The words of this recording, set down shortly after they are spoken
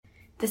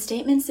The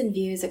statements and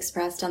views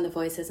expressed on the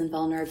Voices and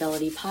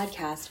Vulnerability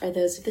podcast are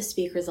those of the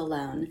speakers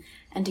alone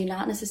and do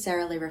not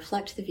necessarily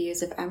reflect the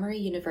views of Emory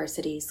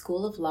University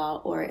School of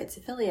Law or its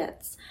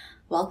affiliates.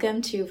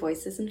 Welcome to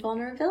Voices and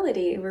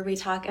Vulnerability, where we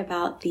talk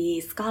about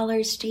the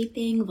scholars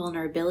shaping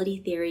vulnerability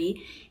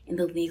theory in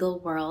the legal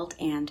world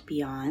and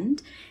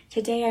beyond.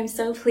 Today, I'm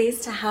so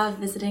pleased to have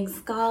visiting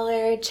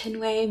scholar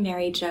Chinwe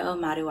Mary Joe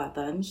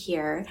Maduabum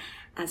here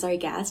as our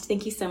guest.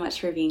 Thank you so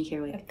much for being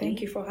here with me.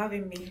 Thank you for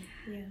having me.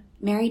 Yeah.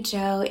 Mary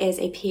Jo is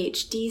a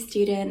PhD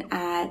student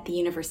at the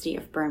University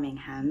of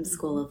Birmingham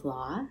School of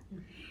Law,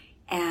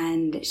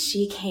 and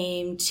she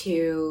came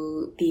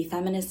to the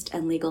Feminist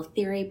and Legal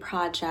Theory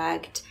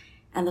Project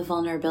and the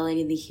Vulnerability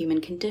in the Human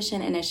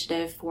Condition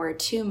Initiative for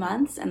 2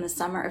 months in the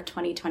summer of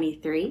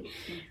 2023,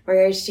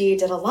 where she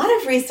did a lot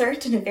of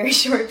research in a very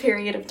short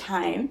period of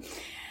time.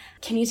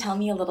 Can you tell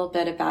me a little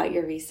bit about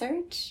your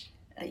research?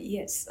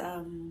 Yes.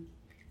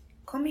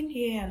 Coming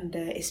here and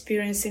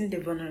experiencing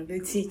the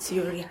vulnerability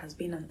theory has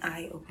been an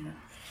eye-opener.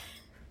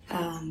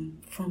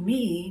 For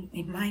me,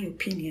 in my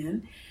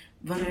opinion,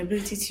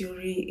 vulnerability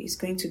theory is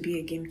going to be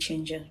a game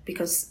changer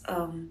because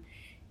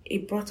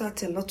it brought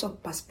out a lot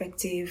of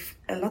perspective,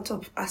 a lot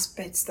of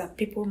aspects that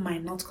people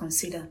might not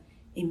consider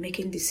in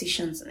making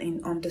decisions,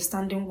 in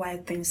understanding why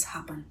things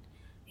happen.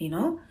 You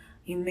know,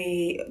 you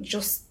may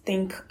just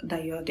think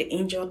that you're the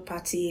injured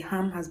party,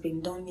 harm has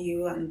been done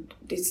you, and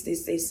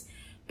this.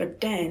 But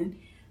then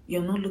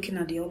you're not looking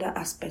at the other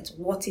aspect.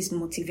 What is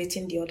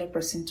motivating the other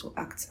person to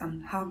act,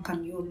 and how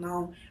can you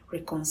now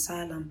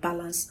reconcile and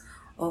balance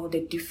all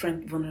the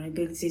different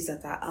vulnerabilities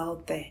that are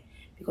out there?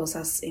 Because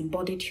as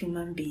embodied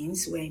human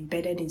beings, we're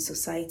embedded in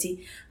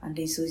society, and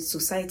the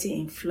society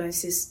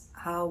influences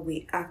how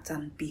we act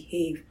and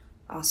behave,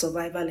 our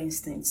survival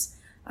instincts.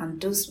 And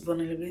those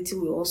vulnerabilities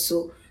will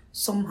also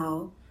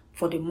somehow,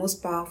 for the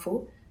most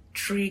powerful,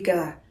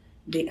 trigger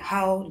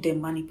how they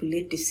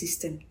manipulate the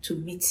system to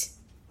meet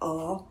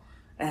or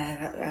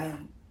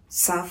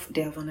serve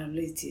their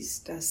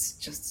vulnerabilities. That's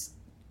just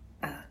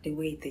the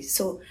way it is.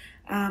 So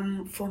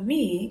for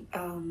me,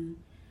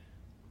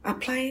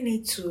 applying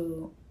it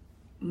to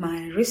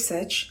my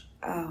research,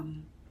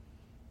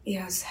 it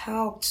has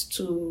helped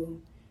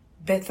to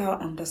better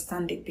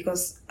understand it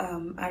because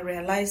I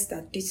realized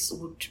that this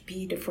would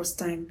be the first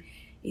time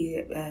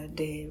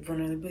the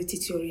vulnerability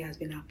theory has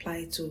been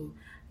applied to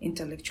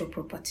intellectual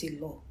property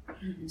law.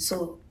 Mm-hmm.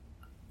 So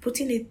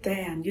putting it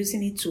there and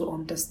using it to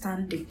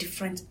understand the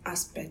different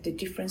aspect, the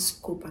different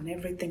scope and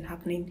everything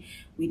happening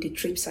with the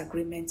TRIPS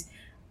agreement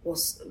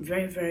was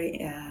very,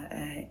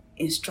 very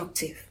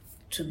instructive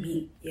to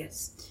me,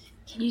 yes.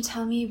 Can you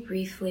tell me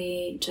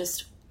briefly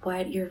just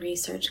what your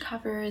research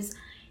covers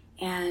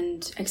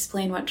and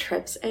explain what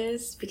TRIPS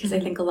is? Because I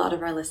think a lot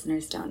of our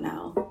listeners don't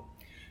know.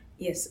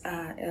 Yes,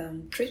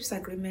 TRIPS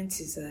agreement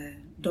is a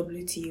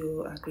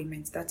WTO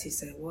agreement, that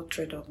is a World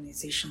Trade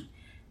Organization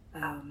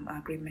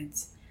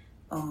agreement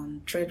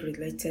on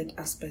trade-related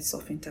aspects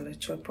of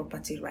intellectual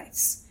property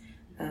rights,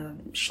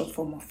 short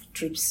form of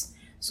TRIPS.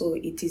 So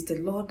it is the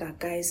law that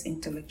guides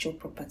intellectual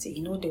property.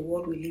 You know, the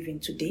world we live in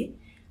today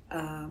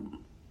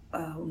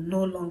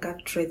no longer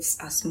trades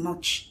as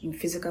much in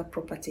physical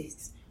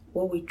properties.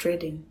 What we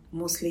trade in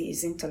mostly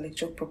is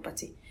intellectual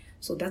property.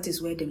 So that is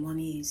where the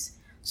money is.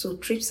 So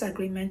TRIPS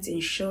agreement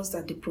ensures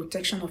that the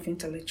protection of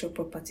intellectual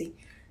property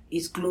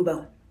is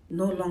global.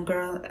 No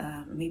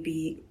longer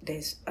maybe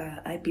there's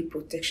IP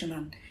protection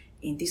and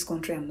in this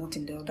country I'm not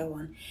in the other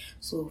one.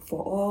 So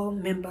for all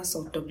members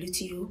of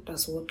WTO,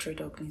 that's World Trade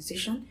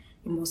Organization,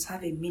 you must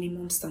have a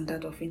minimum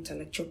standard of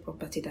intellectual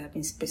property that has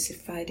been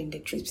specified in the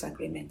TRIPS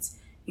agreement.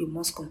 You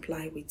must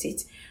comply with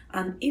it.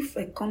 And if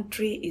a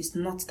country is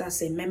not,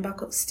 that's a member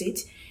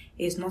state,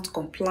 is not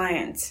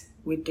compliant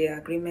with the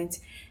agreement,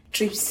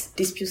 TRIPS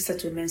dispute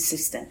settlement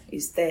system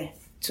is there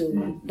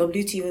to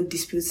WTO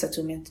dispute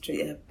settlement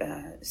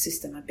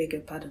system, I beg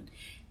your pardon,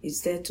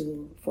 is there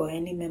for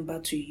any member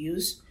to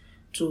use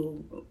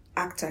to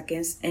act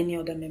against any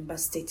other member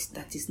state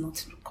that is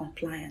not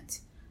compliant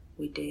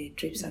with the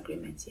TRIPS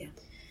agreement. Yeah.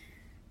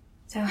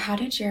 So how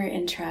did your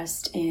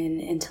interest in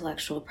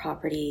intellectual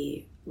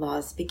property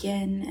laws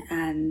begin,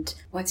 and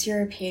what's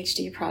your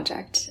PhD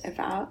project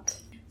about?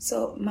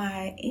 So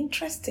my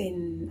interest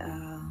in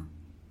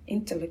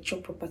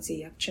intellectual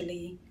property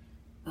actually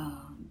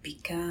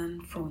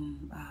began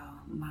from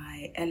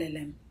my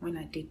LLM when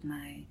I did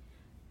my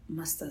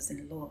master's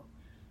in law.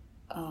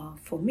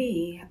 For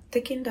me,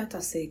 taking that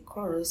as a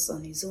course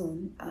on its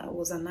own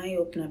was an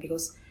eye-opener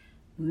because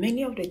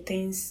many of the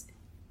things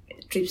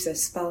TRIPS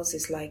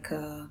espouses, like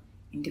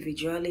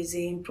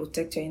individualism,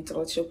 protect your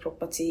intellectual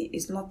property,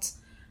 is not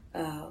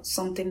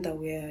something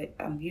that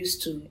I'm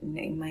used to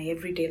in my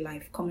everyday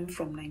life. Coming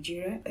from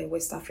Nigeria, a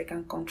West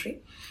African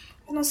country,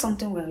 it's not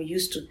something we're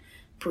used to.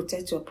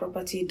 Protect your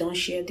property, don't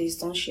share this,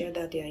 don't share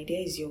that, the idea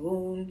is your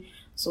own.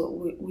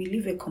 So we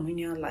live a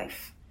communal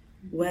life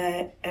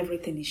where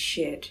everything is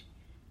shared.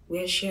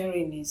 Where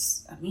sharing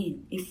is,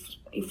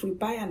 if we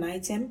buy an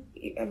item,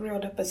 every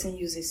other person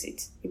uses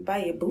it. You buy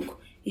a book,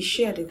 it's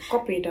shared, you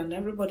copy it, and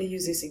everybody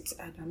uses it.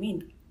 And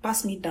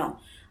pass me down,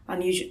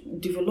 and you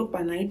develop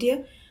an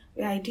idea.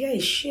 The idea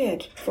is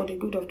shared for the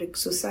good of the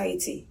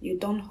society. You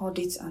don't hold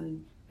it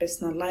and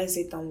personalize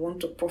it and want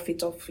to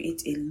profit off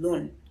it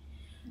alone.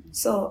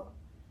 So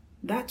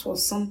that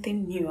was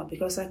something new,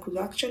 because I could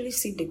actually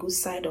see the good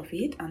side of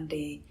it and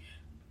the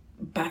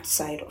bad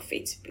side of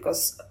it,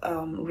 because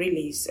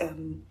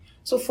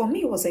so for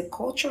me it was a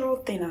cultural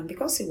thing, and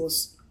because it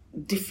was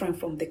different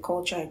from the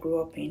culture I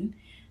grew up in,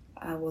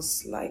 I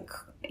was like,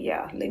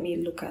 yeah, let me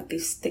look at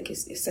this, take a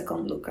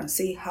second look and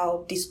see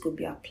how this could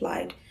be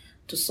applied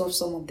to solve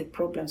some of the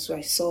problems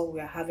I saw we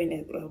are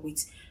having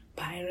with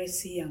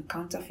piracy and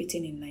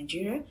counterfeiting in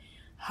Nigeria.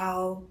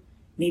 How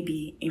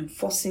maybe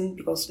enforcing,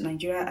 because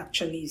Nigeria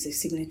actually is a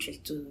signatory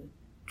to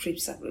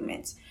TRIPS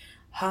agreements,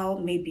 how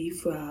maybe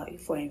if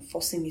we're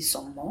enforcing it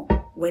some more,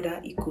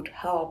 whether it could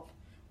help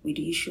with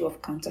the issue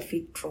of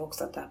counterfeit drugs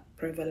that are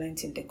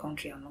prevalent in the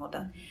country and all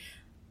that.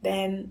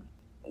 Then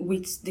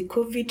with the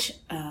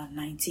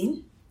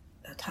COVID-19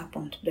 that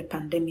happened, the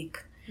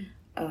pandemic,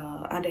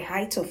 at the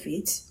height of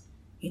it,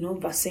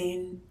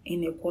 vaccine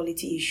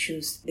inequality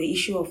issues, the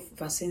issue of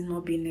vaccine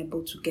not being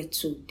able to get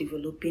to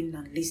developing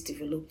and least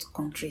developed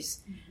countries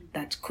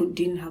that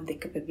didn't have the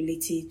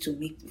capability to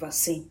make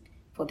vaccine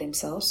for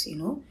themselves,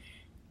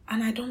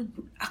 And I don't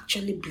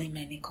actually blame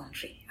any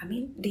country. I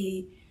mean,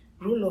 the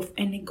role of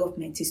any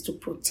government is to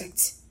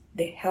protect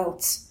the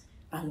health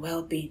and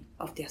well-being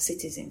of their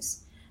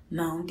citizens.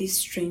 Now, this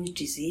strange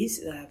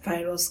disease,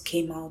 virus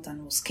came out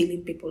and was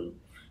killing people.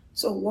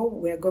 So what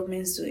were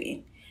governments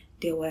doing?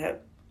 They were,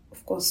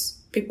 of course,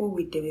 people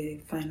with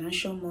the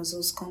financial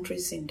muscles,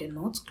 countries in the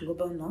north,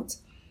 global north,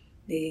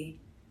 they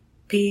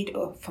paid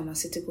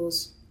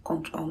pharmaceuticals,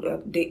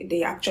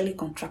 they actually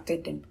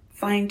contracted them,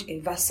 find a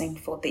vaccine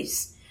for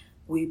this.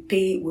 We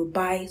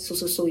buy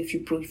so if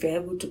you're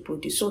able to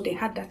produce. So they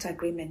had that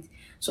agreement.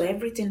 So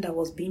everything that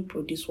was being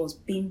produced was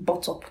being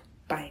bought up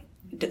by,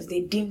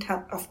 they didn't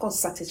have, of course,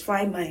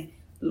 satisfy my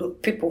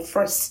people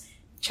first.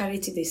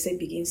 Charity, they say,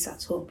 begins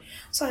at home.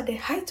 So at the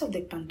height of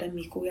the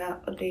pandemic,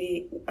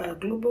 the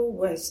global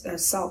west,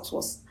 south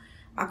was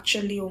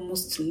actually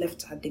almost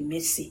left at the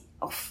mercy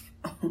of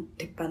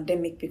the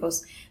pandemic,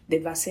 because the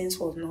vaccines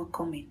was not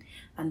coming.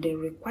 And the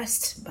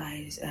request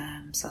by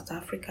South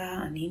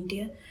Africa and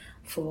India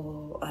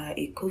for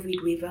a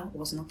COVID waiver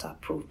was not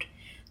approved.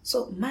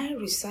 So my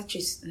research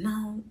is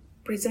now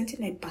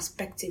presenting a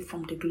perspective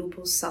from the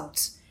global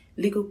south,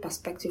 legal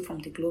perspective from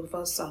the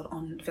global south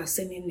on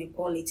vaccine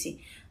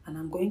inequality. And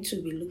I'm going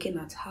to be looking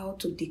at how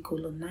to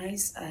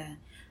decolonize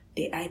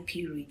the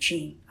IP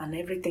regime and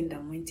everything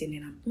that went in,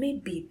 and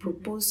maybe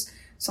propose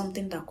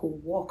something that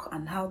could work,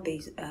 and how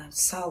the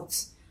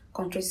south,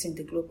 countries in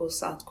the global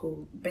south,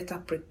 could better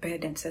prepare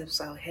themselves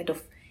ahead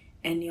of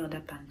any other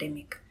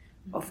pandemic.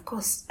 Of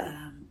course,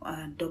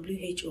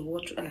 WHO,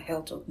 World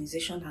Health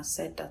Organization, has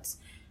said that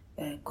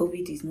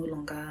COVID is no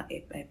longer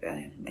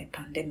a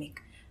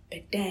pandemic.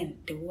 But then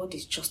the world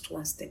is just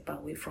one step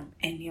away from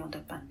any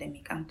other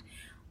pandemic. And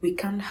we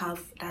can't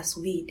have,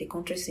 the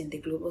countries in the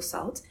global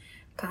south,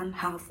 can't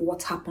have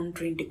what happened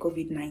during the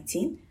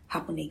COVID-19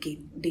 happen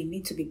again. They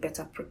need to be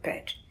better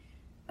prepared.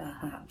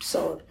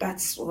 So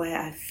that's why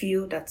I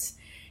feel that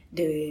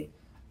the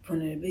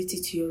vulnerability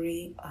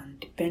theory and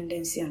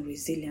dependency and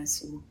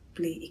resilience will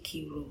play a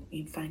key role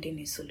in finding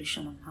a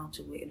solution on how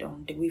to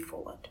on the way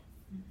forward.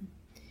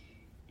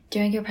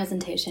 During your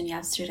presentation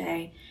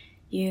yesterday,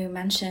 you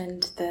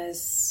mentioned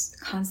this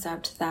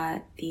concept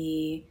that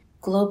the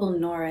global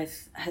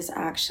north has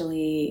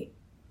actually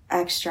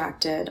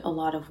extracted a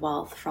lot of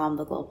wealth from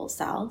the global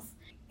south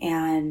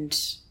and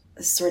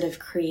sort of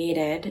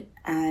created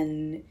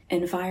an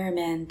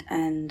environment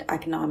and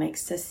economic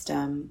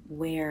system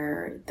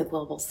where the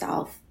global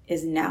south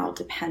is now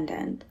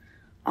dependent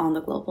on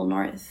the global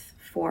north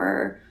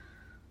for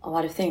a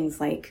lot of things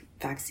like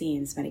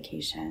vaccines,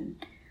 medication.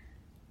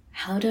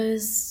 How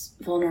does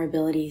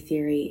vulnerability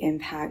theory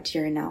impact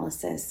your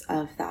analysis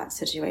of that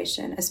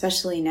situation,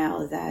 especially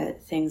now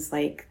that things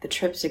like the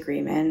TRIPS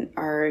agreement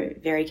are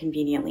very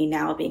conveniently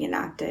now being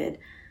enacted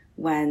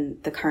when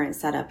the current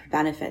setup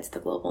benefits the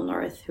global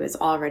north, who has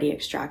already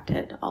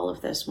extracted all of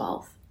this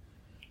wealth?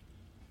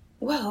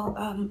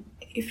 Well,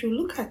 if you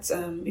look at,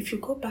 if you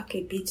go back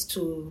a bit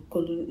to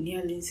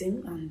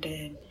colonialism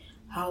and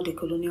how the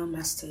colonial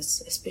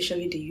masters,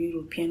 especially the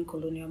European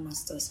colonial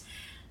masters,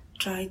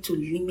 try to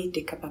limit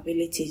the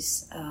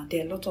capabilities.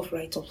 There are a lot of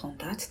write-ups on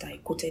that I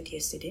quoted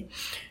yesterday.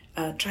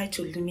 Try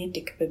to limit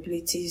the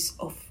capabilities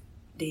of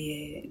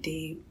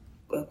the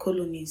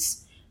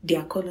colonies,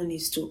 their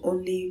colonies, to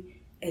only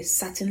a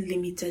certain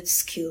limited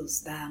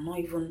skills that are not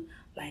even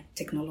like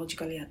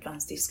technologically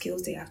advanced. The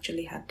skills they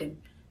actually had them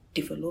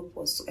develop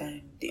was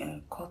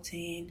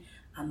cotton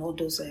and all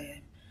those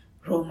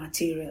raw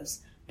materials,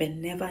 but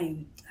never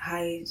in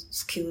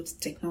high-skilled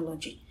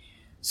technology.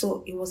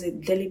 So it was a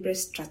deliberate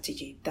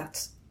strategy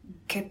that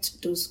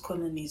kept those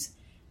colonies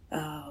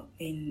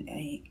in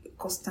a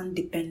constant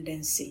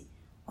dependency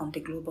on the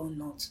global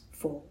north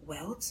for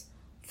wealth,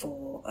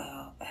 for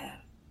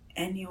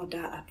any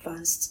other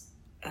advanced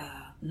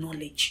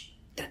knowledge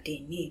that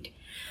they need.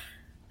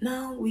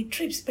 Now with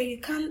TRIPS, but you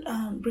can't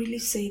really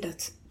say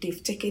that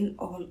they've taken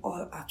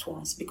all at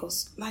once,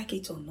 because like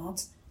it or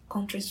not,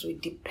 countries will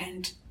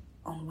depend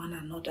on one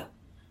another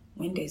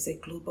when there's a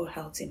global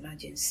health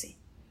emergency.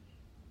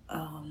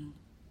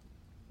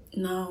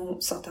 Now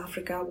South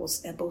Africa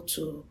was able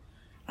to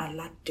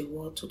alert the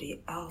world to the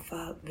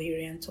alpha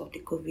variant of the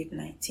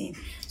COVID-19.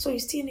 So you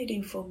still need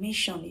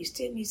information, you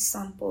still need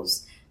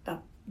samples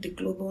that the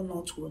global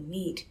north will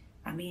need.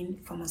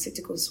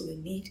 Pharmaceuticals will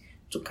need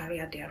to carry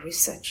out their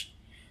research.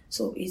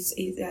 So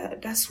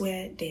that's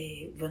where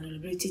the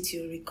vulnerability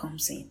theory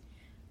comes in,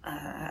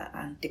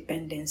 and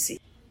dependency.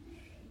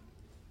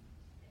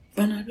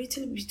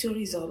 Vulnerability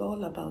theory is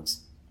all about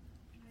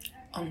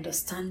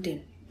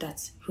understanding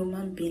that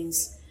human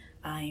beings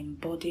are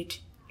embodied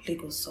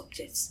legal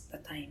subjects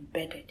that are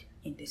embedded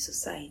in the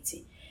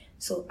society.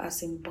 So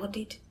as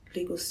embodied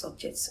legal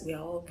subjects, we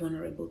are all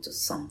vulnerable to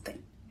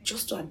something.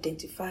 Just to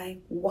identify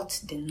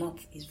what the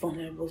North is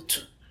vulnerable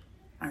to,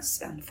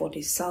 and for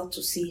the South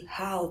to see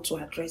how to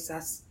address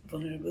that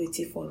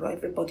vulnerability for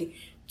everybody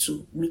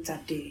to meet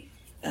at the,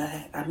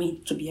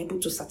 to be able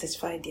to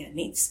satisfy their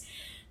needs.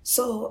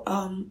 So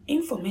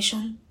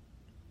information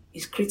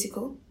is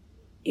critical.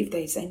 If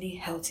there is any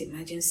health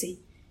emergency,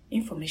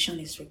 information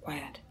is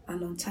required,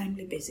 and on a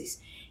timely basis.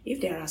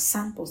 If there are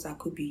samples that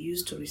could be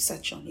used to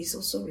research on, it's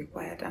also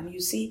required. And you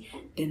see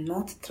the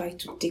North try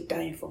to take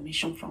that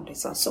information from the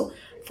South. So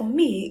for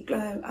me,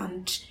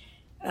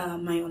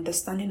 my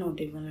understanding of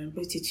the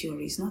vulnerability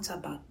theory is not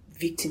about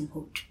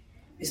victimhood.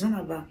 It's not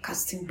about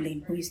casting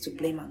blame, who is to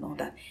blame and all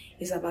that.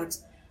 It's about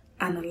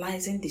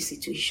analyzing the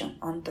situation,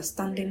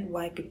 understanding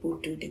why people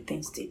do the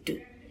things they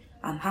do,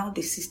 and how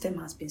the system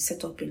has been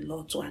set up in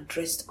law to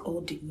address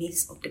all the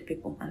needs of the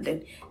people, and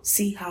then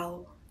see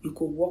how you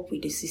could work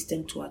with the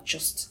system to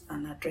adjust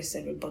and address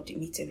everybody,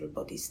 meet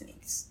everybody's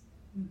needs.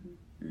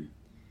 Mm-hmm.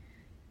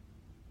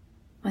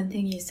 One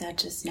thing you said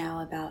just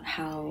now about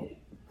how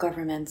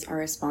governments are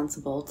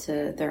responsible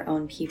to their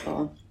own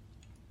people,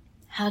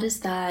 how does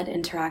that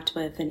interact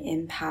with and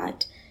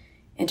impact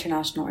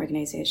international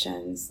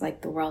organizations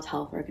like the World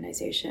Health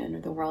Organization or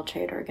the World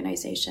Trade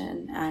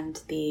Organization, and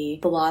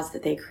the laws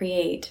that they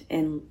create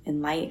in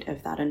light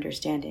of that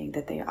understanding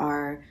that they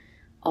are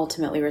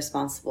ultimately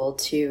responsible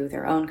to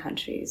their own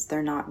countries?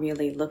 They're not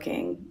really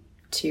looking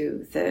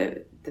to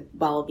the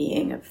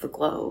well-being of the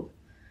globe.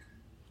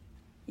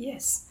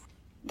 Yes,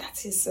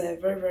 that is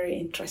very, very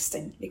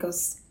interesting,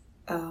 because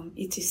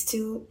it is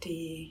still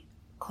the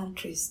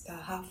countries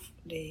that have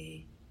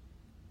the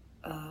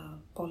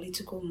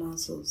political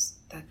muscles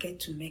that get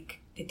to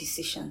make the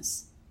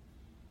decisions.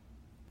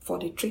 For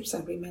the TRIPS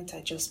agreement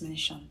I just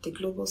mentioned, the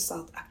Global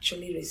South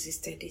actually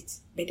resisted it,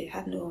 but they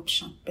had no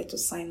option but to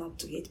sign up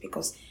to it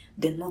because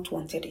they not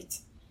wanted it.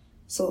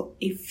 So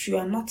if you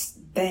are not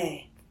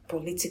there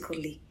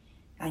politically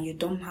and you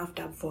don't have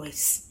that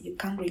voice, you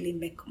can't really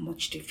make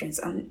much difference.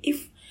 And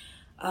if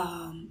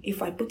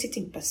I put it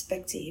in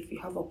perspective, you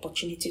have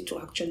opportunity to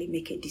actually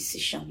make a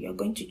decision. You're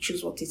going to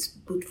choose what is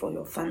good for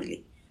your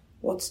family,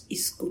 what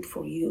is good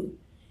for you.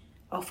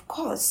 Of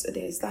course,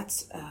 there's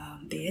that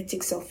the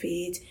ethics of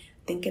it,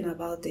 thinking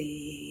about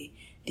the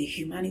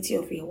humanity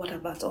of it, what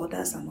about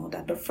others and all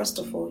that. But first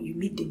of all, you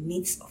meet the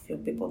needs of your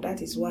people.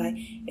 That is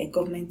why a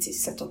government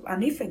is set up.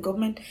 And if a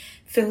government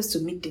fails to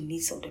meet the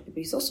needs of the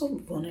people, it's also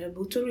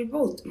vulnerable to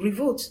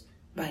revolt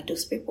by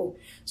those people.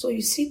 So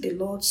you see the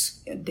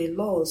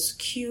laws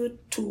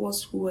skewed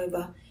towards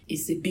whoever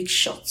is the big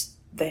shot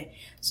there.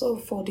 So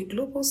for the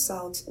Global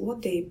South,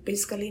 what they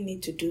basically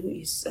need to do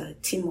is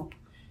team up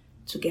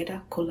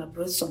together,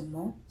 collaborate some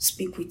more,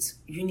 speak with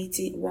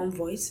unity, one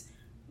voice,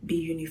 be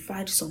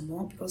unified some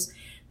more, because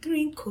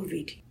during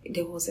COVID,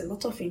 there was a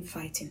lot of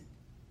infighting,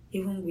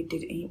 even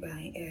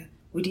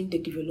within the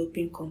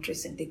developing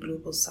countries in the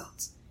Global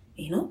South.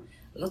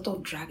 A lot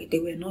of drag. They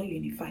were not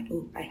unified.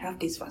 Oh, I have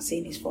this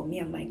vaccine, it's for me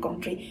and my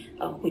country.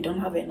 We don't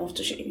have enough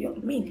to share.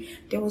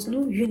 There was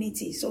no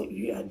unity. So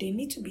they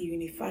need to be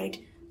unified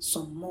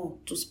some more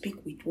to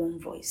speak with one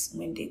voice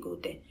when they go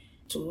there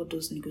to all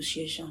those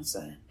negotiations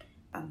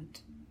and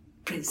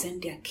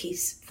present their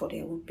case for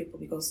their own people,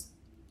 because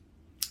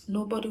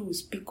nobody will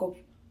speak up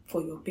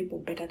for your people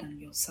better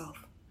than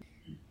yourself.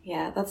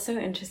 Yeah, that's so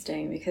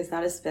interesting, because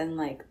that has been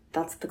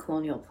that's the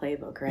colonial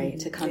playbook, right?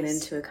 To come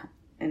into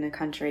a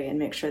country and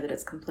make sure that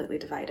it's completely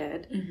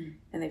divided. Mm-hmm.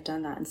 And they've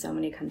done that in so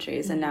many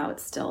countries, and now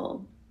it's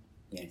still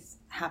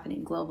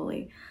happening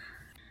globally.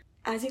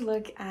 As you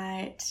look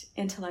at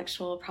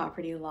intellectual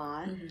property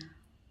law,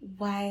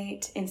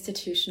 what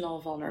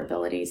institutional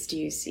vulnerabilities do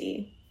you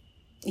see?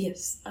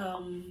 Yes.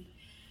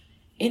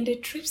 In the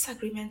TRIPS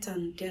agreement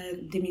and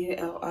the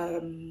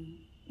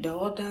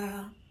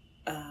other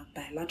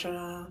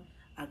bilateral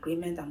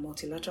agreement and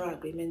multilateral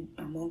agreement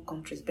among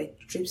countries, but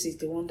TRIPS is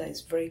the one that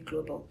is very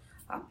global,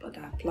 that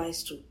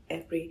applies to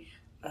every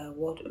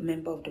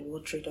member of the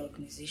World Trade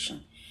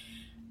Organization.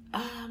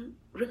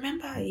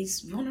 Remember,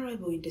 it's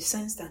vulnerable in the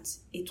sense that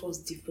it was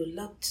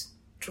developed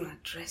to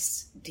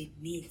address the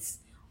needs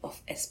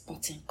of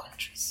exporting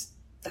countries,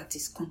 that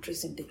is,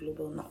 countries in the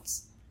global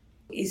north.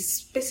 is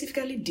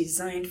specifically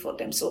designed for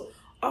them. So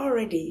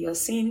already you're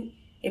seeing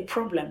a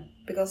problem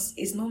because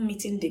it's not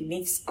meeting the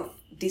needs of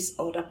these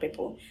other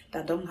people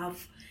that don't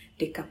have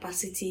the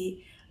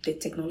capacity, the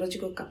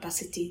technological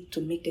capacity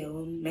to make their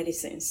own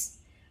medicines,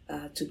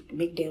 to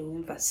make their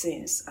own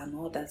vaccines and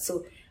all that.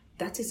 So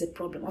that is a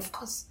problem. Of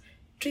course,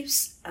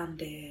 TRIPS and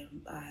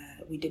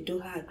with the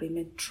Doha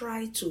Agreement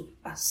try to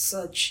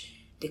assuage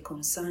the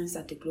concerns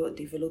that the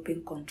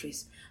developing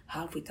countries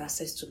have with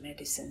access to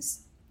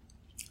medicines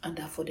and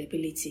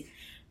affordability.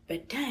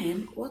 But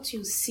then what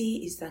you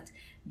see is that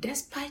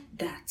despite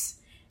that,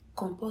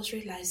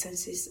 compulsory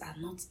licenses are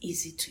not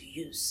easy to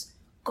use.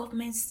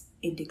 Governments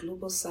in the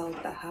global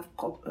south that have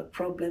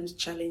problems,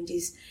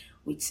 challenges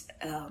with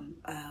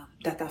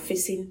that are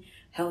facing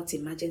health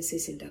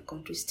emergencies in their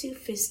country still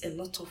face a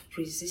lot of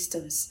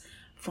resistance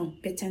from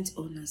patent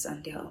owners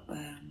and their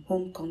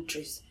home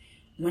countries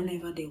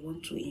whenever they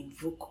want to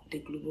invoke the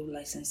global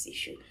license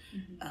issue.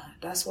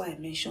 That's why I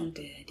mentioned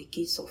the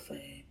case of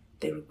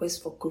the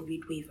request for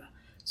COVID waiver,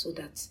 so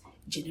that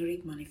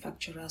generic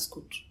manufacturers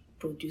could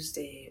produce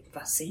the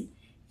vaccine,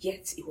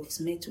 yet it was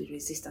met with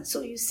resistance.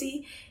 So you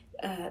see,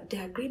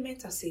 the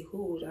agreement as a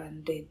whole,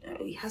 and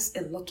it has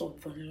a lot of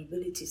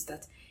vulnerabilities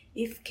that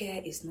if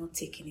care is not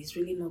taken, it's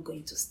really not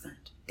going to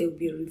stand. There will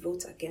be a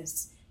revolt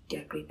against the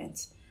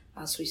agreement,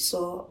 as we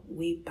saw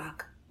way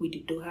back with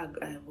the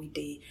Doha, with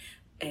the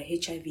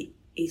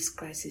HIV/AIDS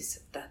crisis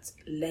that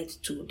led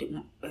to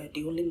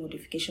the only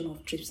modification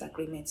of TRIPS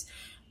agreements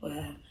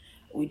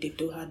with the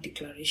Doha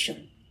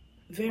Declaration.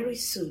 Very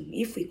soon,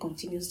 if we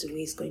continue the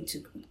way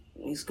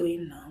it's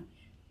going now,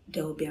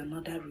 there will be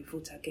another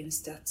revolt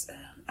against that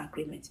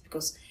agreement,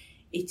 because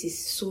it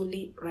is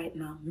solely right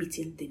now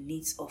meeting the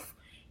needs of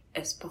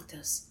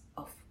exporters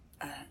of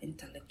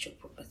intellectual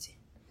property.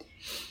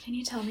 Can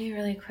you tell me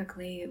really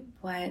quickly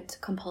what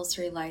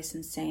compulsory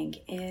licensing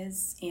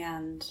is,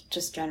 and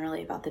just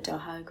generally about the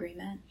Doha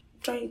Agreement?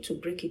 Trying to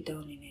break it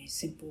down in a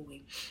simple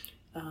way.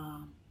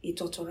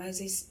 It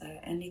authorizes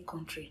any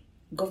country,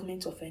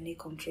 government of any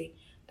country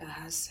that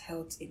has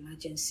health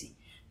emergency,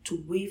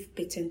 to waive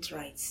patent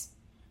rights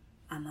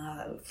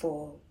and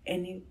for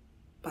any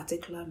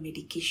particular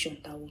medication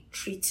that will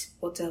treat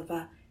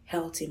whatever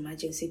health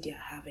emergency they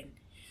are having.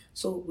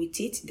 So with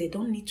it, they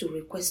don't need to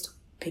request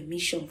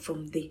permission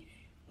from the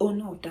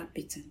owner of that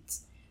patent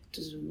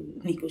to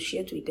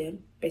negotiate with them,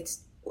 but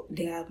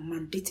they are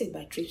mandated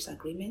by TRIPS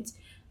agreement.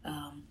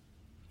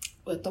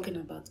 We're talking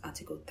about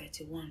Article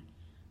 31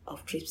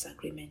 of TRIPS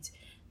agreement.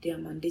 They are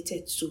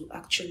mandated to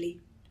actually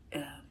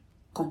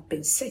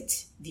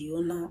compensate the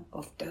owner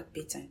of that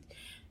patent.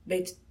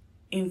 But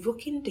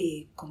invoking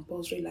the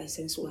compulsory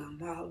license will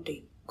allow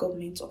the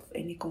government of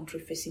any country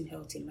facing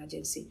health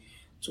emergency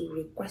to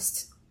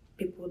request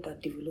people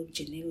that develop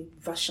generic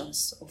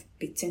versions of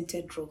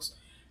patented drugs.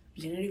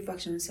 Generic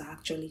versions are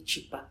actually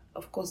cheaper.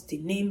 Of course, the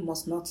name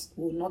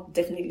will not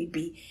definitely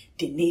be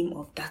the name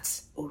of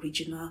that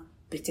original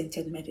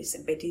patented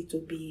medicine, but it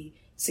will be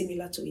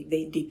similar to it.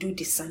 They do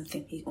the same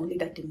thing, only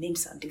that the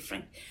names are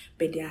different.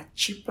 But they are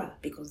cheaper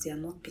because they are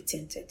not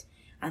patented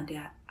and they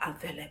are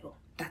available.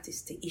 That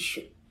is the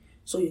issue.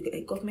 So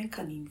a government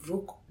can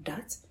invoke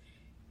that,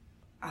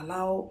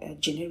 allow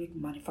generic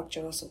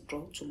manufacturers of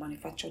drugs to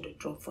manufacture the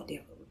drug for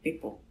their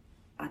people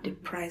at the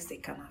price they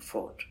can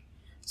afford.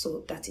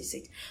 So that is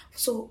it.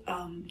 So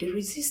the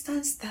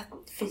resistance that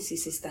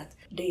faces is that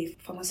the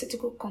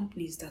pharmaceutical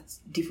companies that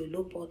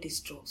develop all these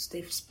drugs,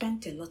 they've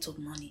spent a lot of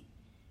money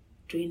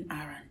doing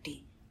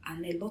R&D,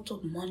 and a lot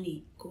of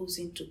money goes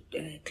into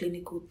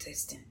clinical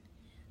testing.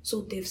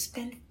 So they've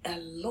spent a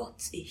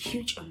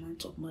huge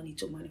amount of money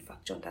to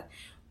manufacture that,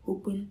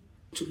 hoping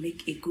to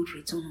make a good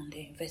return on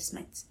their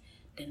investment.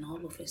 Then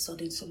all of a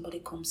sudden somebody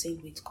comes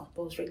in with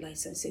compulsory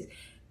licenses,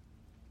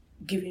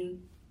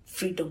 giving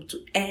freedom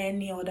to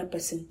any other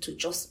person to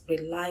just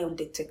rely on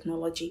the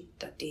technology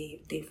that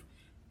they've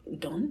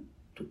done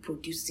to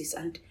produce this.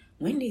 And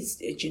when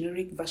it's a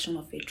generic version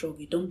of a drug,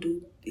 you don't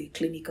do the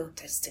clinical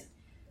testing.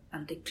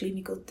 And the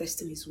clinical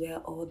testing is where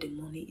all the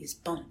money is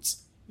burnt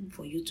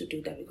for you to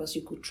do that, because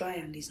you could try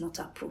and it's not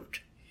approved.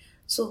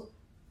 So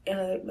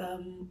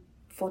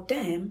for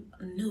them,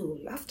 no,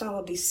 after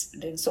all this,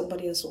 then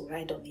somebody else will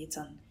ride on it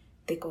and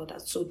take all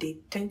that. So they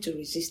tend to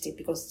resist it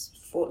because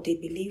they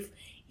believe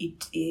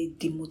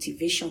the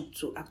motivation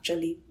to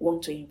actually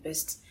want to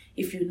invest.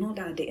 If you know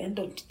that at the end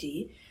of the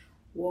day,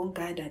 one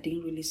guy that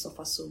didn't really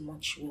suffer so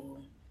much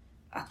will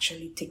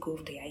actually take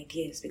over the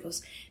ideas.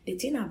 Because the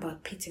thing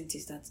about patent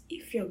is that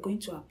if you're going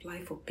to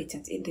apply for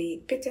patent,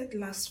 the patent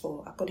lasts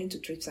for, according to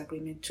TRIPS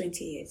agreement,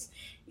 20 years.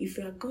 If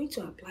you are going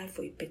to apply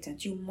for a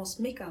patent, you must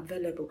make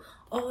available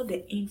all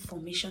the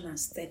information and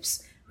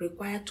steps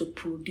required to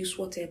produce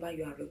whatever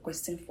you are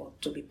requesting for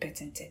to be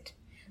patented.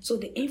 So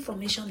the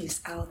information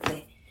is out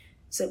there.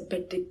 So,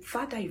 but the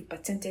fact that you've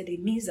patented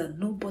it means that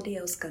nobody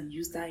else can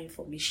use that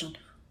information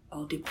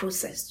or the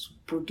process to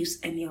produce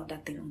any other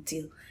thing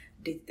until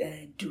the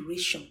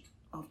duration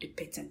of the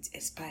patent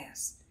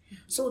expires. Mm-hmm.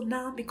 So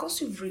now,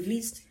 because you've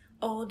released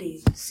all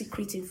the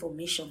secret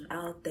information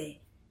out there,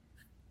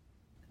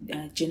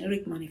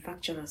 generic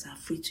manufacturers are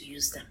free to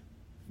use them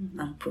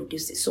and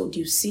produce it. So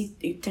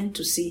you tend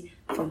to see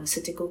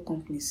pharmaceutical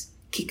companies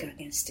kick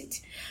against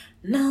it.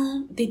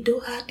 Now, the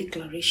Doha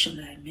Declaration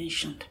that I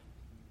mentioned,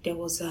 there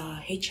was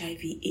a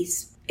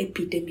HIV/AIDS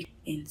epidemic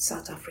in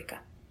South Africa.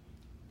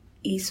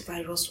 AIDS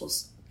virus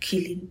was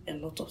killing a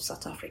lot of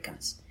South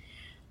Africans.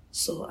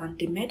 So, and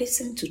the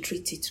medicine to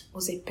treat it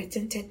was a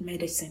patented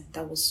medicine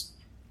that was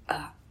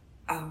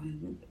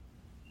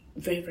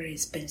very, very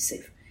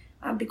expensive.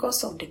 And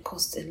because of the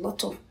cost, a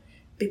lot of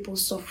people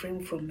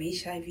suffering from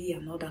HIV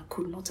and all that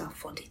could not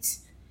afford it.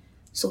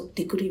 So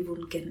they couldn't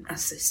even get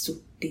access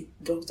to the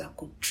drugs that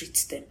could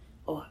treat them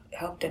or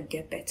help them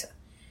get better.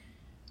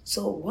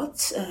 So what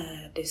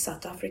the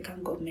South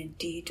African government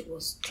did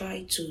was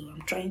I'm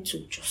trying to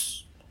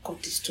just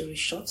cut the story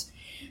short,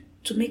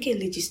 to make a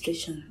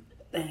legislation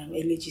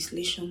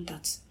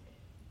that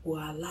will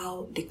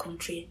allow the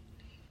country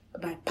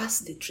bypass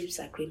the TRIPS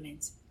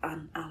agreement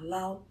and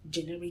allow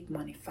generic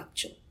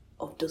manufacture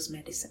of those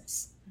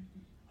medicines.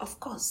 Of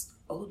course,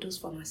 all those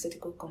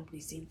pharmaceutical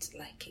companies didn't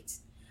like it,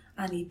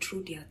 and it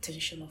drew the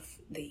attention of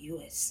the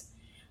US.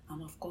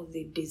 And of course,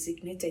 the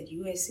designated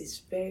US is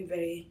very,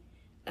 very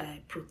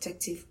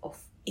protective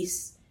of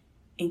its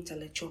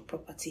intellectual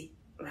property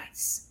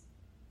rights,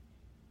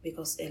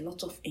 because a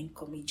lot of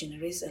income, it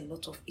generates a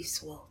lot of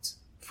its wealth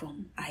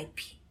from IP.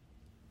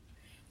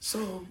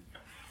 So,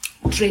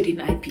 trading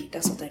IP,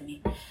 that's what I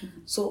mean.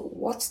 So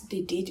what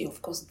they did,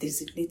 of course,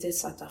 designated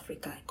South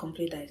Africa a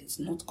country that is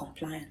not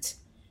compliant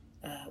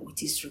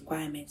with its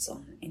requirements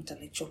on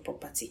intellectual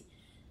property.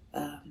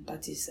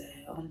 That is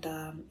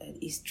under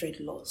its trade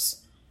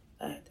laws.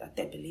 I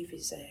believe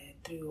it's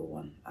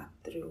 301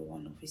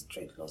 of its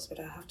trade laws, but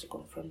I have to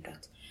confirm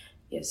that.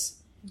 Yes.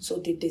 So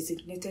they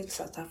designated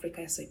South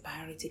Africa as a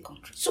priority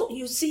country. So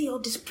you see all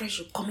this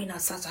pressure coming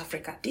at South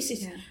Africa. This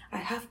is, I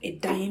have a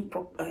dying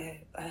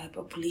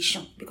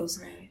population,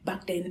 because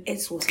back then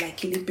AIDS was like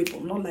killing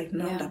people, not like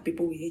now that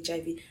people with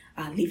HIV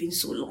are living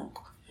so long.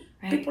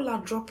 Right. People are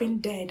dropping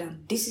dead,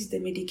 and this is the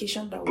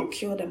medication that will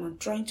cure them, and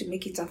trying to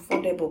make it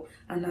affordable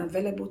and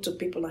available to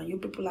people, and you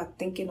people are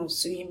thinking of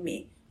suing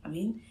me. I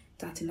mean,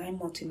 39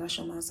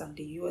 multinationals and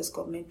the US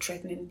government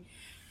threatening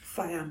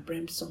fire and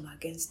brimstone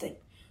against them.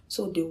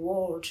 So the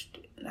world,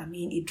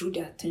 it drew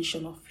the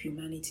attention of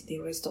humanity, the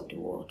rest of the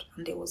world,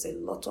 and there was a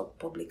lot of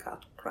public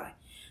outcry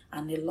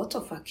and a lot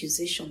of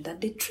accusation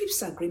that the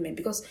TRIPS agreement,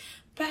 because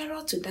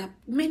prior to that,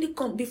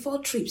 before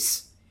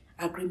TRIPS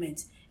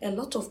agreement, a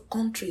lot of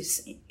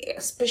countries,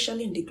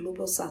 especially in the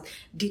global south,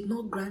 did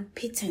not grant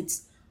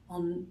patents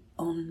on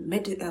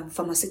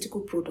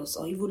pharmaceutical products,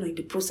 or even in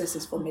the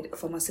processes for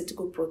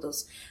pharmaceutical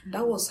products.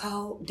 That was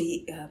how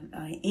the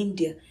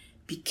India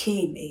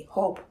became a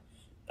hub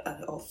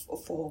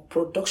for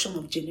production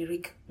of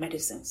generic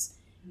medicines.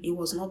 It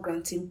was not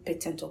granting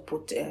patent or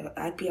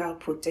IPR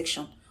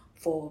protection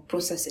for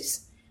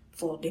processes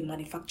for the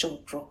manufacture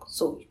of drug.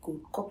 So you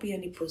could copy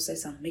any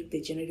process and make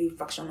the generic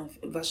version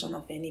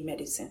of any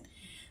medicine.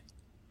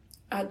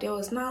 There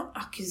was now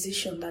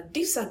accusation that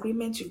this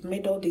agreement you've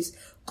made all these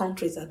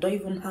countries that don't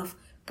even have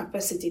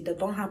capacity, that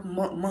don't have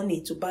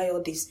money to buy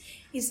all this,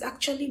 is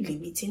actually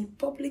limiting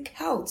public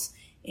health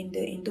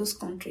in those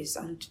countries.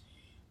 And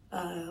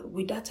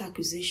with that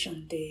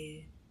accusation,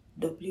 the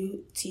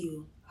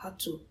WTO had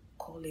to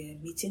call a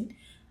meeting,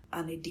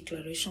 and a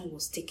declaration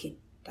was taken.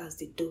 That's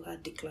the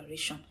Doha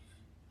Declaration.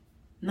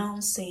 Now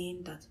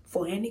saying that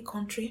for any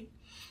country,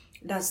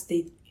 that's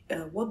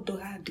what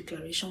Doha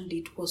Declaration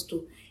did was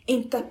to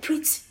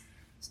interpret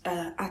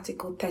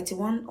Article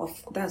 31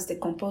 of, that's the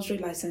compulsory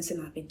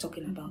licensing I've been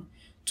talking about,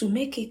 to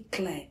make it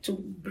clear, to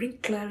bring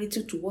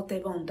clarity to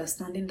whatever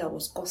understanding that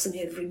was causing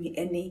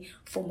any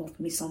form of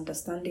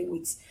misunderstanding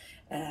with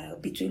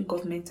between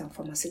government and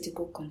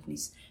pharmaceutical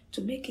companies,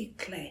 to make it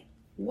clear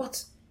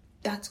what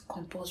that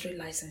compulsory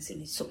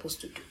licensing is supposed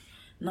to do.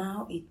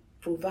 Now it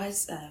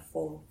provides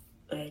for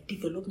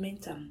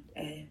development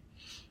and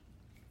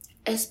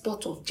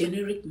export of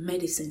generic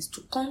medicines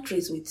to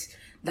countries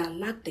that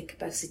lack the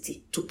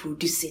capacity to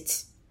produce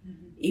it.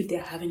 If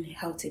they're having a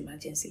health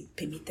emergency,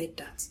 permitted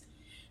that.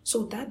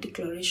 So that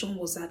declaration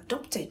was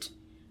adopted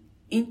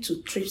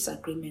into TRIPS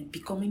agreement,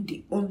 becoming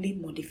the only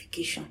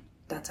modification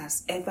that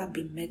has ever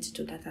been made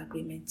to that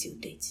agreement till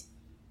date.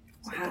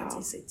 So that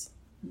is it.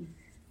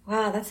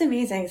 Wow, that's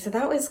amazing. So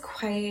that was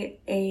quite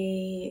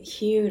a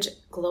huge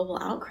global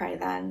outcry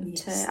then,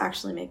 to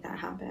actually make that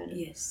happen.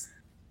 Yes.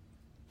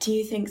 Do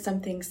you think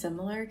something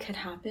similar could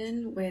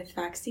happen with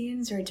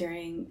vaccines, or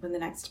when the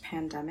next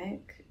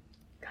pandemic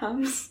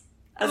comes?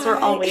 As we're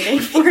all waiting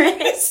for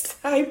it.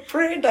 I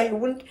pray that I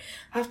won't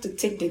have to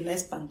take the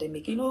next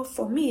pandemic.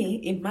 For me,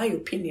 in my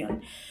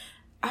opinion,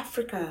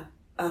 Africa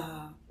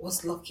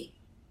was lucky.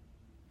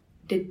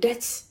 The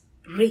death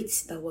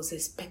rate that was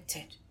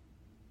expected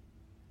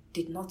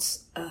did not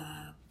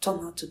turn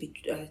out to be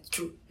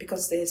true,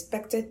 because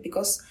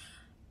because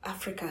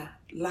Africa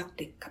lacked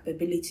the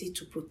capability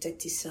to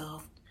protect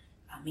itself.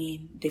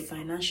 The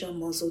financial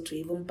muscle to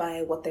even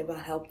buy whatever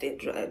help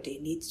they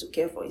need to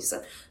care for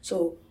itself.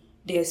 So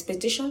the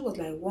expectation was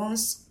like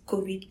once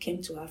COVID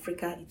came to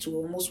Africa, it will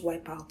almost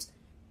wipe out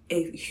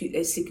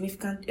a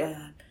significant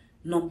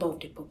number of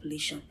the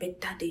population,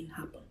 but that didn't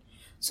happen.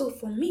 So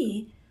for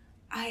me,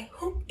 I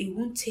hope it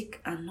won't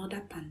take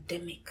another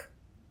pandemic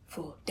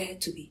for there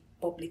to be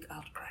public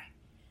outcry.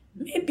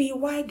 Maybe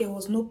why there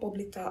was no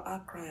public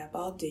outcry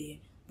about the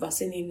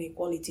vaccine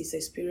inequalities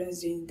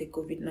experienced during the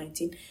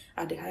COVID-19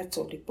 at the height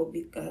of the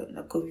public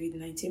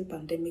COVID-19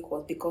 pandemic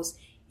was because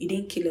it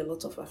didn't kill a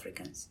lot of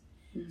Africans.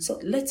 Mm-hmm. So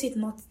let it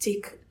not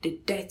take the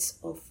deaths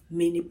of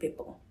many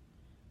people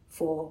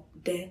for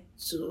there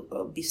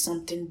to be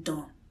something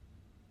done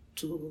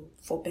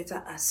for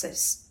better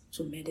access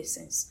to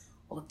medicines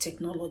or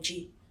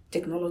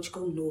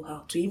technological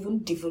know-how to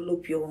even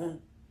develop your own.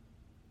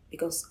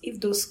 Because if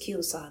those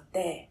skills are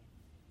there,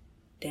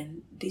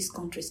 then these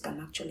countries can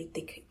actually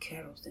take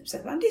care of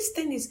themselves. And this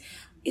thing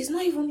is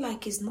not even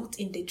like it's not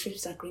in the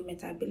TRIPS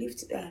agreement. I believe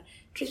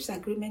TRIPS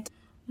agreement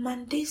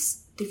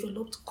mandates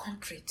developed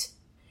countries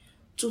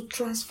to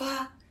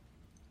transfer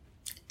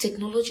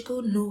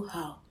technological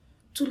know-how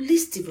to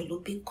least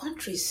developing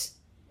countries.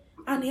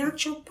 And he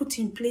actually put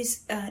in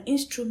place an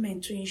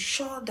instrument to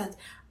ensure that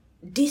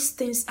these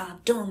things are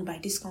done by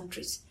these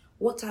countries.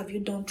 What have you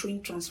done to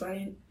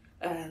transfer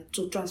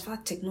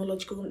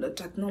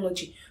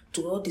technology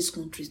to all these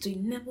countries, to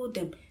enable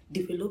them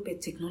develop a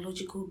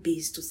technological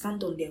base to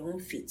stand on their own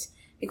feet?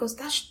 Because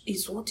that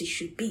is what it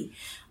should be.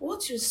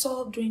 What you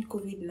saw during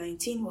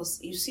COVID-19 was,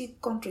 you see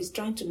countries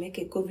trying to make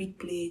a COVID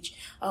pledge.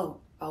 Oh,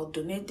 I'll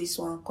donate this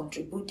one,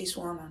 contribute this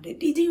one, and it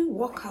didn't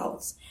work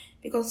out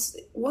because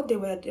what they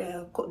were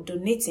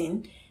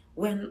donating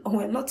were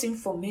not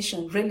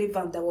information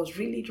relevant that was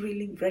really,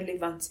 really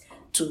relevant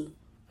to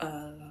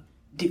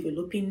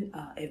developing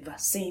a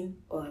vaccine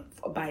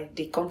by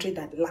the country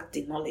that lacked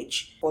the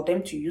knowledge for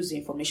them to use the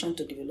information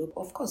to develop.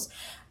 Of course,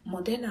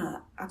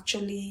 Moderna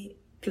actually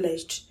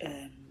pledged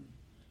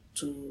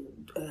to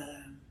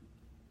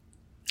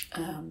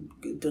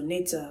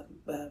donate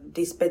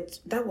this, but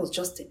that was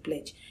just a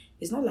pledge.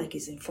 It's not like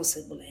it's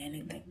enforceable or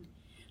anything.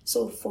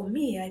 So for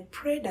me, I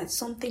pray that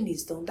something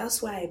is done.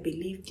 That's why I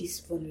believe this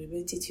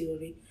vulnerability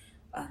theory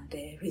and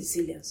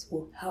resilience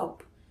will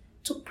help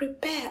to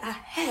prepare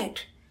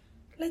ahead.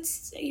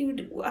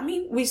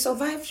 We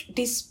survived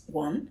this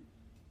one.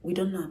 We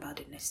don't know about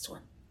the next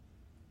one.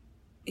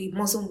 It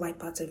mustn't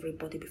wipe out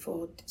everybody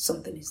before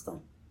something is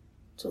done.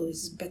 So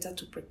it's better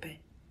to prepare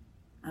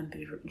and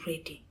be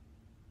ready.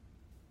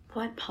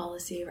 What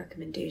policy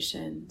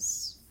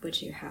recommendations would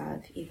you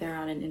have, either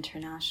on an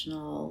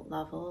international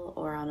level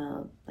or on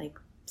a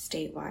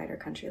statewide or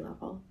country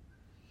level?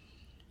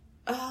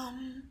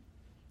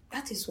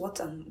 That is what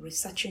I'm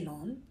researching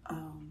on.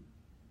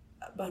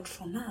 But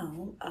for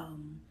now,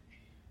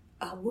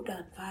 I would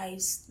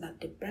advise that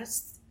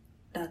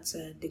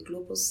the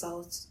Global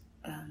South,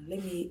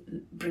 let me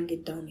bring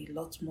it down a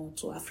lot more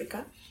to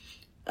Africa,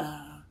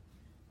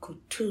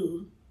 could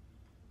do.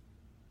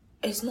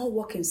 It's not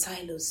work in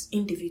silos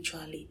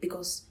individually,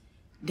 because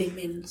they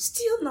may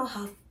still not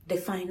have the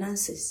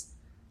finances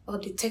or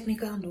the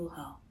technical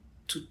know-how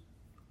to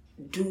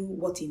do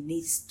what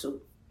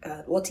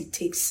it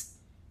takes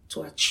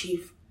to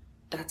achieve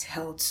that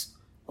health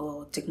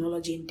or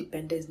technology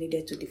independence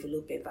needed to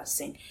develop a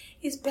vaccine.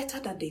 It's better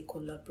that they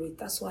collaborate.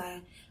 That's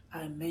why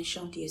I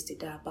mentioned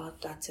yesterday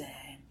about that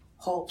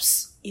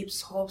hubs.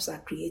 If hubs are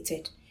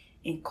created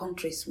in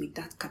countries with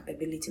that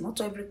capability.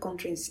 Not every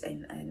country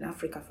in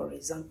Africa, for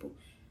example,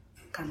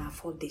 can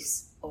afford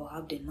this or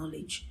have the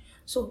knowledge.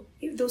 So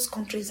if those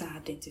countries are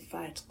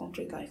identified,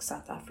 countries like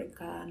South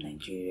Africa,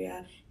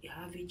 Nigeria, you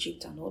have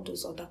Egypt and all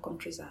those other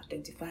countries are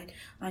identified,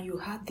 and you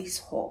have this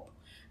hub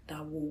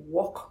that will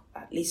work,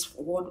 at least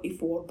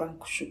if World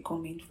Bank should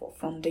come in for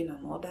funding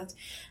and all that,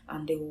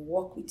 and they will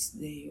work with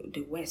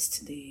the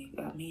West, the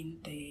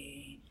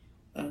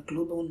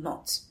Global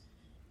North,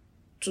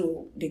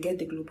 they get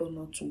the Global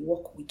North to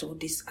work with all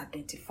these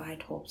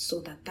identified hubs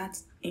so that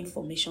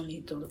information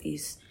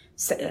is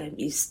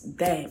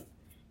there,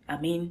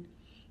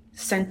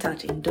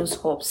 centered in those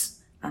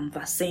hubs, and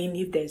vaccine,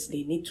 if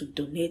they need to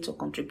donate or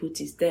contribute,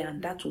 is there,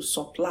 and that will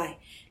supply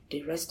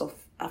the rest of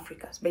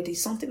Africa. But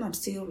it's something I'm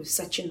still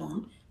researching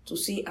on to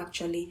see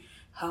actually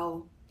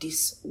how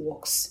this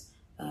works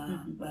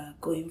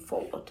going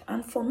forward.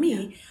 And for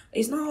me,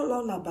 it's not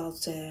all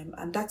about,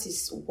 and that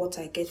is what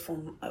I get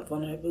from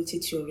vulnerability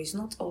theory, it's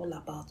not all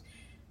about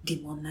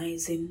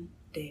demonizing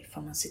the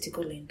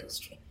pharmaceutical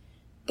industry.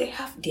 They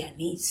have their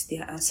needs, they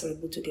are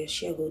answerable to their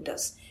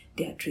shareholders,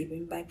 they are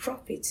driven by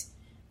profit.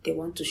 They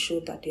want to show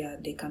that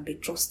they can be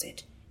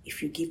trusted.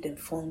 If you give them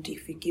funds,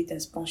 if you give them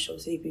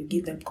sponsors, if you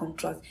give them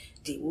contracts,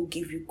 they will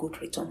give you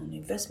good return on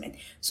investment.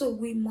 So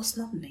we must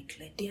not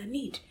neglect their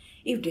need.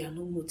 If they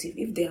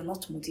are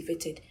not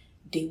motivated,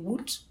 they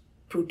won't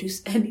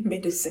produce any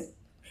medicine,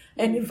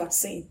 any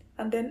vaccine,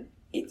 and then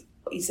it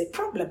is a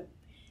problem.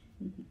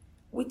 Mm-hmm.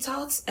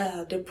 Without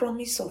the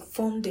promise of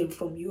funding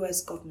from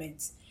U.S.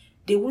 government,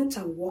 they wouldn't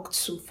have worked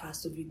so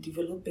fast to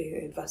develop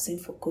a vaccine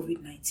for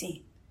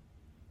COVID-19.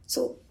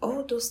 So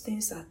all those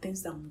things are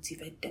things that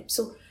motivate them.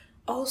 So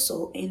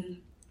Also,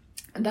 and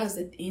that's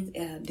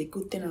the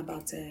good thing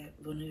about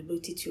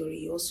vulnerability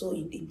theory. It also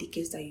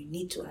indicates that you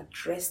need to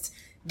address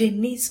the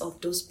needs of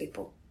those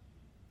people.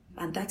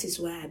 And that is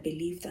why I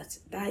believe that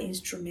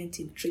instrument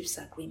in TRIPS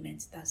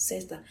agreement that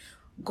says that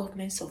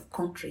governments of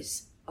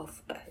countries,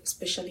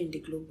 especially in the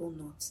global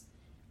north,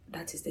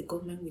 that is the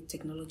government with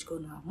technological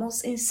know-how,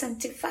 must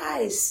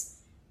incentivize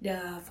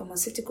their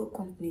pharmaceutical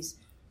companies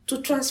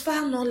to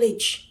transfer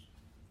knowledge,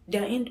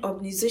 their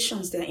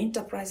organizations, their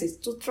enterprises,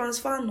 to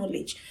transfer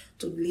knowledge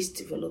to least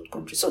developed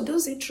countries. So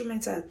those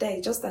instruments are there.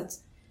 It's just that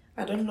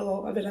I don't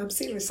know. I mean, I'm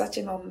still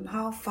researching on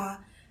how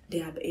far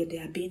they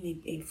are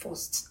being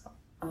enforced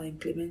or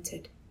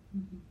implemented.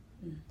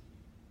 Mm-hmm. Mm.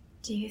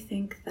 Do you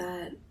think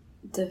that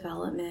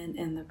development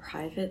in the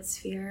private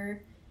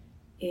sphere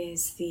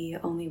is the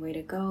only way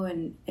to go?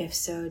 And if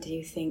so, do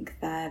you think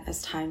that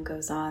as time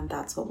goes on,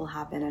 that's what will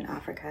happen in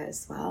Africa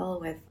as well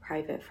with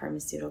private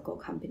pharmaceutical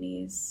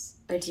companies?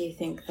 Or do you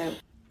think that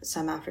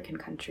some African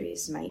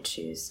countries might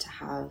choose to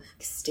have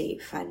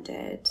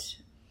state-funded?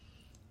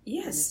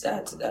 Yes,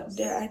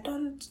 I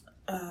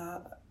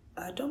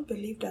don't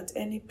believe that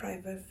any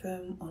private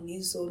firm on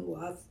its own will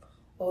have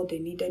all the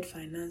needed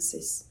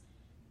finances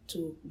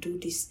to do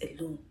this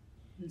alone.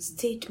 Mm-hmm.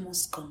 State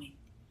must come in.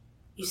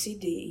 You see,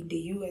 in the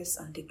US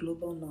and the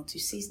global north,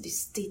 you see the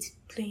state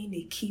playing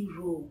a key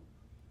role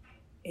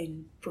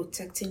in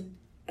protecting,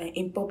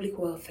 in public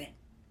welfare.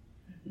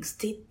 Mm-hmm.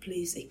 State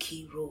plays a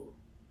key role.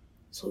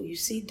 So you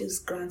see those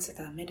grants that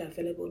are made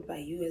available by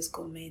US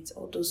government,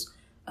 all those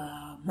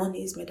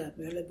monies made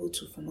available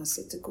to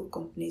pharmaceutical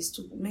companies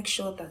to make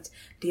sure that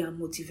they are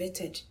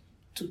motivated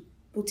to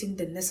put in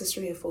the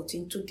necessary effort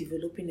into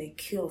developing a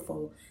cure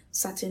for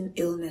certain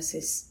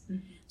illnesses.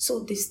 Mm-hmm.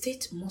 So the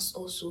state must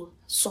also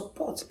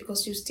support,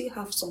 because you still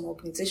have some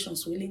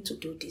organizations willing to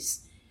do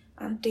this.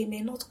 And they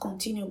may not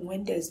continue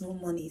when there's no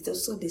money.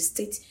 So the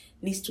state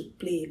needs to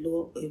play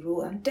a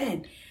role. And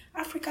then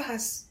Africa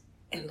has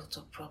a lot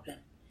of problems.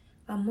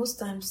 And most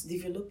times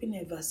developing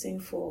a vaccine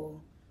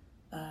for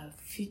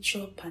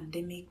future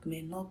pandemic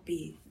may not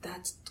be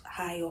that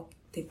high up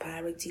the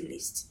priority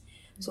list.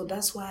 Mm-hmm. So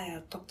that's why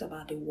I talked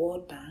about the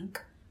World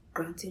Bank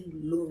granting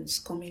loans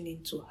coming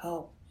in to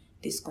help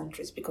these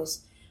countries,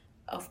 because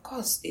of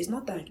course it's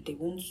not that they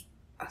won't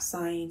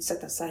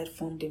set aside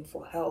funding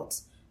for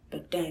health,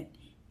 but then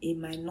it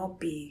might not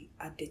be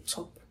at the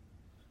top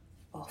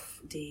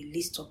of the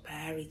list of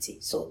priority.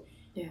 So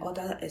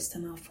other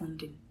external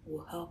funding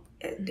will help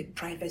the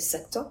private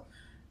sector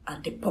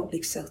and the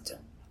public sector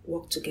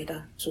work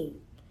together to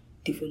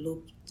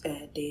develop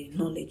the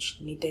knowledge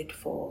needed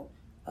for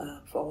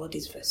all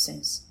these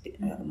vaccines,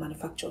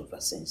 manufactured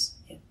vaccines.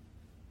 Yeah.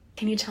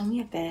 Can you tell me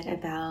a bit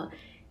about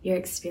your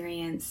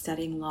experience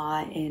studying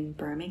law in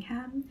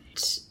Birmingham,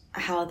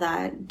 how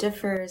that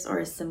differs or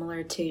is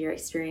similar to your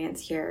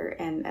experience here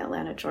in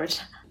Atlanta,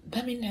 Georgia?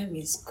 Birmingham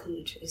is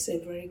good. It's a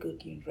very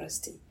good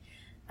university,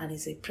 and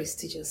it's a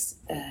prestigious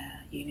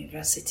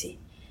university.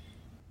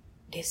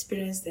 The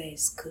experience there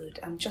is good.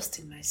 I'm just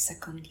in my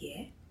second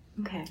year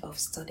of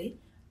study.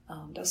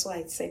 That's why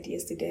I said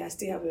yesterday I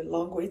still have a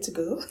long way to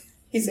go.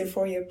 It's a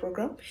 4-year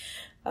program.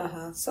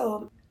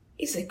 So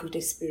it's a good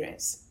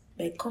experience.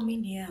 By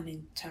coming here and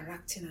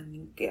interacting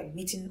and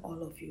meeting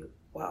all of you,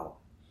 wow,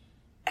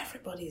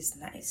 everybody is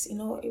nice. You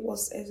know, it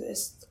was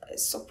a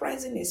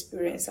surprising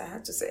experience, I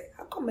have to say.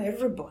 How come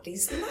everybody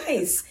is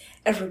nice?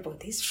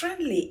 Everybody is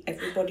friendly.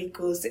 Everybody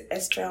goes the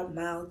extra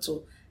mile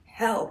to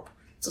help,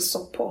 to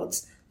support,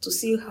 to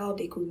see how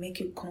they could make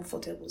you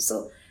comfortable.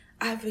 So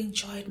I've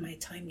enjoyed my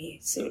time here.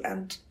 So,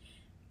 and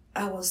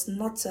I was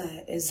not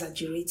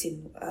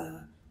exaggerating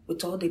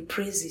with all the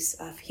praises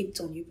I've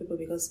heaped on you people,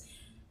 because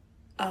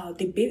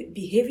the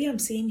behavior I'm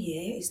seeing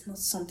here is not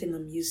something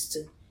I'm used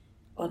to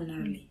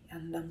ordinarily.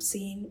 And I'm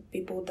seeing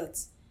people that,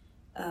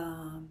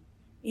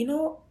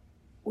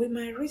 with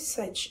my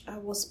research, I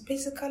was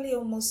basically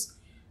almost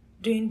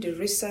doing the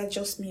research,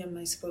 just me and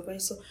my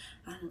supervisor.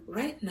 And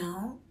right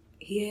now,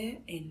 here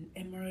in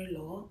Emory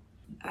Law,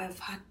 I've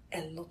had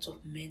a lot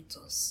of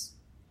mentors,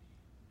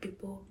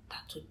 people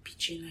that would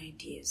pitch in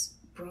ideas,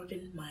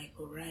 broaden my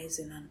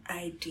horizon and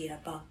idea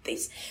about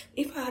this.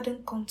 If I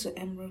hadn't come to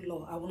Emory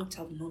Law, I wouldn't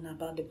have known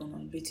about the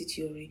vulnerability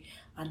theory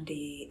and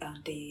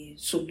the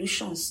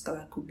solutions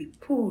that could be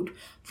pulled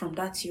from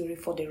that theory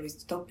for the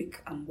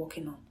topic I'm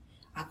working on.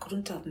 I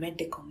couldn't have made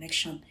the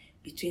connection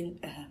between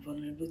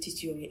vulnerability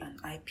theory and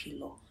IP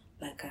law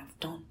like I've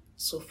done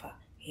so far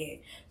here.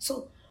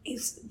 So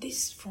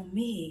this for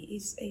me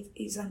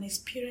is an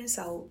experience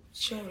I'll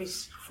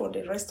cherish for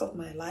the rest of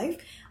my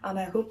life, and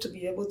I hope to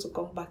be able to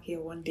come back here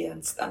one day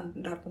and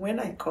that when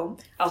I come,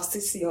 I'll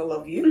still see all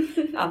of you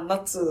and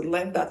not to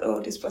learn that,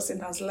 this person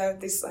has learned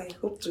this. I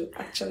hope to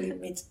actually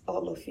meet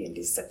all of you in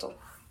this setup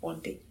one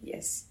day.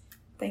 Yes.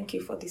 Thank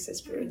you for this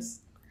experience.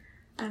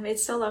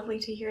 It's so lovely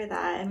to hear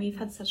that, and we've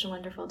had such a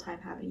wonderful time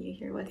having you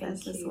here with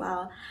us as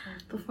well.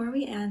 Before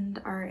we end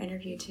our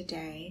interview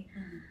today,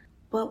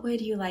 what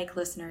would you like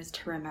listeners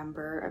to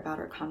remember about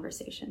our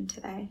conversation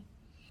today?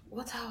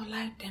 What I would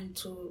like them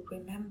to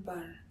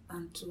remember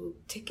and to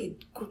take a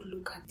good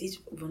look at this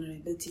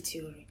vulnerability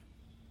theory.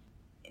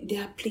 The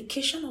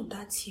application of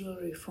that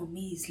theory for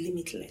me is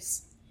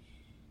limitless.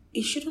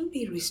 It shouldn't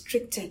be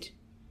restricted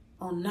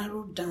or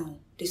narrowed down.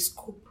 The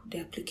scope, the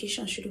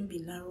application shouldn't be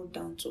narrowed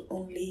down to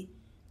only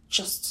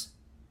just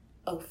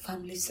a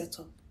family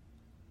setup,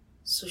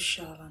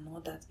 social and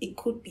all that. It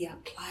could be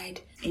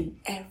applied in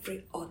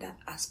every other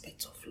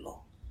aspect of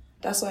law.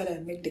 That's why I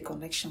make the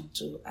connection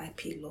to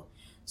IP law.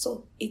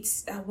 So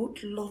I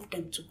would love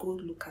them to go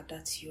look at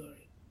that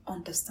theory,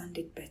 understand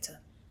it better,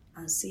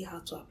 and see how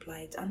to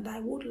apply it. And I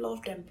would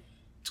love them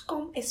to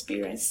come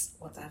experience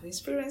what I've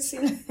experienced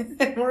in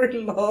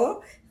Emory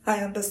law. I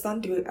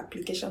understand the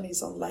application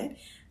is online.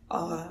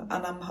 And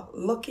I'm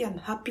lucky and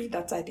happy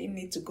that I didn't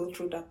need to go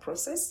through that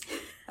process.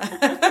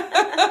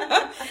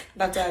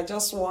 That I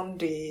just won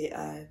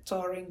the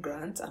touring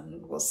grant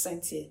and was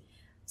sent here.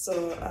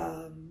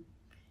 So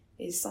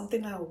it's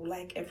something I would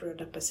like every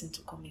other person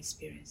to come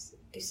experience.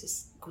 This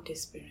is good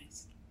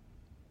experience.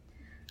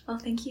 Well,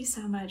 thank you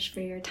so much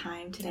for your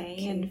time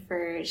today and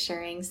for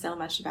sharing so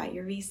much about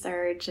your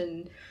research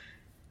and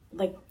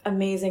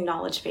amazing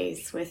knowledge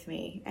base with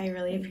me. I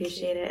really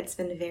appreciate it. It's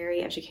been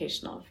very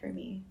educational for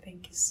me.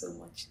 Thank you so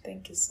much.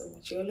 Thank you so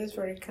much. You're always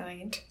very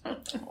kind.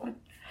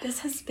 This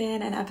has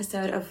been an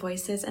episode of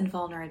Voices and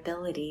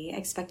Vulnerability.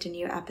 Expect a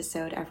new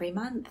episode every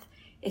month.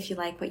 If you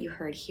like what you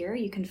heard here,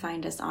 you can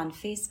find us on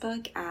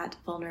Facebook at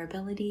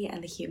Vulnerability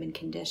and the Human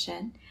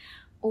Condition,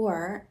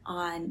 or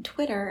on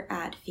Twitter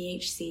at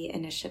VHC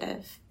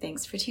Initiative.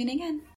 Thanks for tuning in.